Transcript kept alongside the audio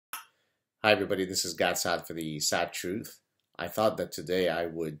Hi everybody, this is Saad for the Sad Truth. I thought that today I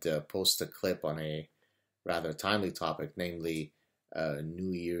would post a clip on a rather timely topic, namely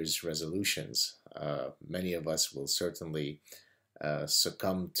New Year's resolutions. Many of us will certainly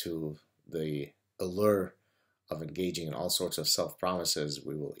succumb to the allure of engaging in all sorts of self-promises.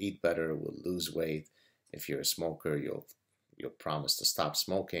 We will eat better, we'll lose weight. If you're a smoker, you'll promise to stop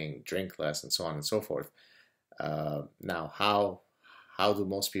smoking, drink less, and so on and so forth. Now, how do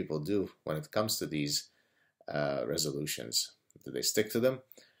most people do when it comes to these resolutions? Do they stick to them?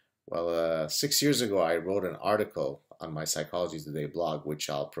 Well, 6 years ago, I wrote an article on my Psychology Today blog, which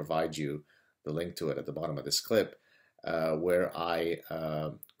I'll provide you the link to it at the bottom of this clip, where I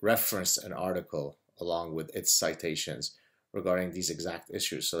referenced an article along with its citations regarding these exact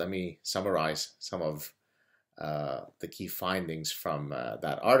issues. So let me summarize some of the key findings from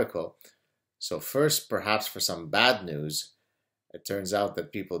that article. So first, perhaps for some bad news, it turns out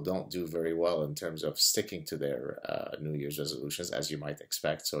that people don't do very well in terms of sticking to their New Year's resolutions, as you might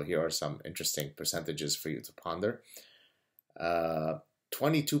expect. So here are some interesting percentages for you to ponder.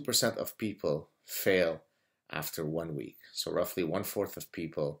 22% of people fail after 1 week. So roughly 1/4 of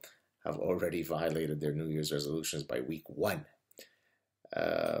people have already violated their New Year's resolutions by week 1.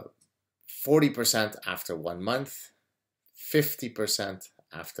 40% after 1 month, 50%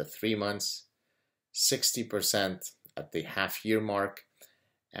 after 3 months, 60% at the half-year mark,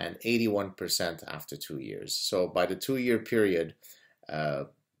 and 81% after 2 years. So by the 2-year period,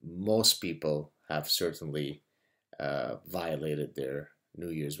 most people have certainly violated their New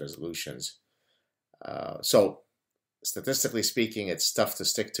Year's resolutions. So statistically speaking, it's tough to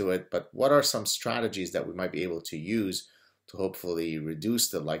stick to it, but what are some strategies that we might be able to use to hopefully reduce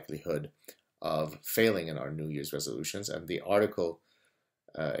the likelihood of failing in our New Year's resolutions? And the article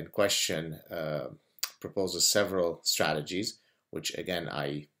in question proposes several strategies, which again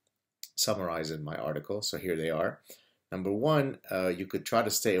I summarize in my article. So here they are. Number one, you could try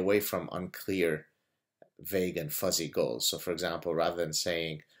to stay away from unclear, vague, and fuzzy goals. So for example, rather than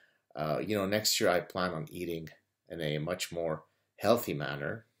saying, next year I plan on eating in a much more healthy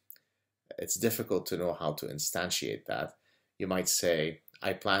manner, it's difficult to know how to instantiate that. You might say,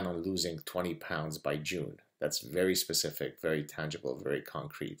 I plan on losing 20 pounds by June. That's very specific, very tangible, very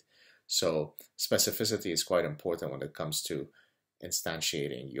concrete. So specificity is quite important when it comes to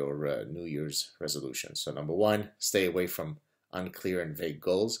instantiating your New Year's resolution. So number one, stay away from unclear and vague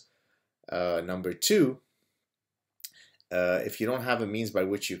goals. Number two, if you don't have a means by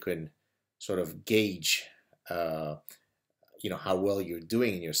which you can sort of gauge how well you're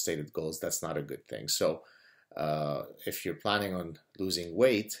doing in your stated goals, that's not a good thing. So if you're planning on losing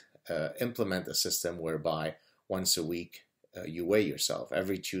weight, implement a system whereby once a week you weigh yourself.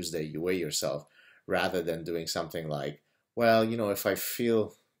 Every Tuesday you weigh yourself, rather than doing something like, well, if I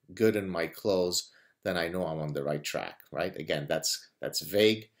feel good in my clothes, then I know I'm on the right track, right? Again, that's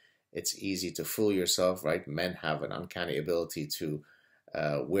vague. It's easy to fool yourself, right? Men have an uncanny ability to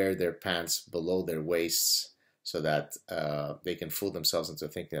wear their pants below their waists so that they can fool themselves into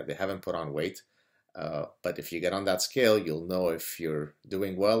thinking that they haven't put on weight. But if you get on that scale, you'll know if you're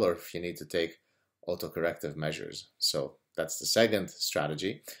doing well or if you need to take autocorrective measures. So that's the second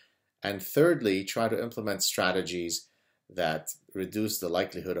strategy. And thirdly, try to implement strategies that reduce the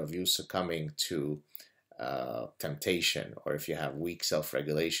likelihood of you succumbing to temptation, or if you have weak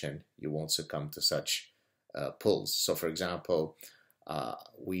self-regulation, you won't succumb to such pulls. So for example,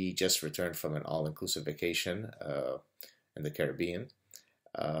 we just returned from an all-inclusive vacation in the Caribbean.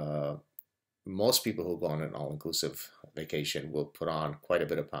 Most people who go on an all-inclusive vacation will put on quite a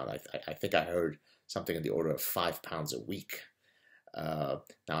bit of pound. I think I heard something in the order of 5 pounds a week. Now,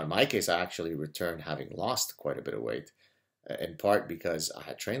 in my case, I actually returned having lost quite a bit of weight, in part because I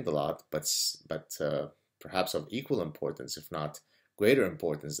had trained a lot, but perhaps of equal importance, if not greater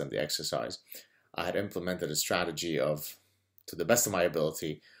importance than the exercise, I had implemented a strategy of, to the best of my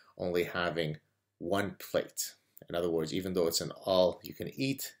ability, only having one plate. In other words, even though it's an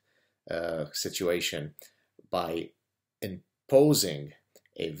all-you-can-eat situation, by imposing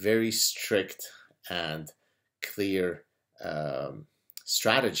a very strict and clear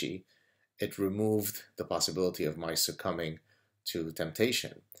strategy, it removed the possibility of my succumbing to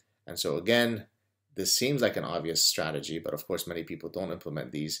temptation. And so again, this seems like an obvious strategy, but of course many people don't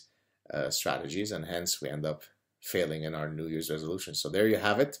implement these strategies, and hence we end up failing in our New Year's resolution. So there you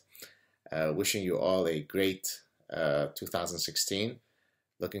have it. Wishing you all a great 2016.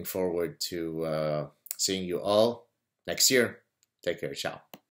 Looking forward to seeing you all next year. Take care. Ciao.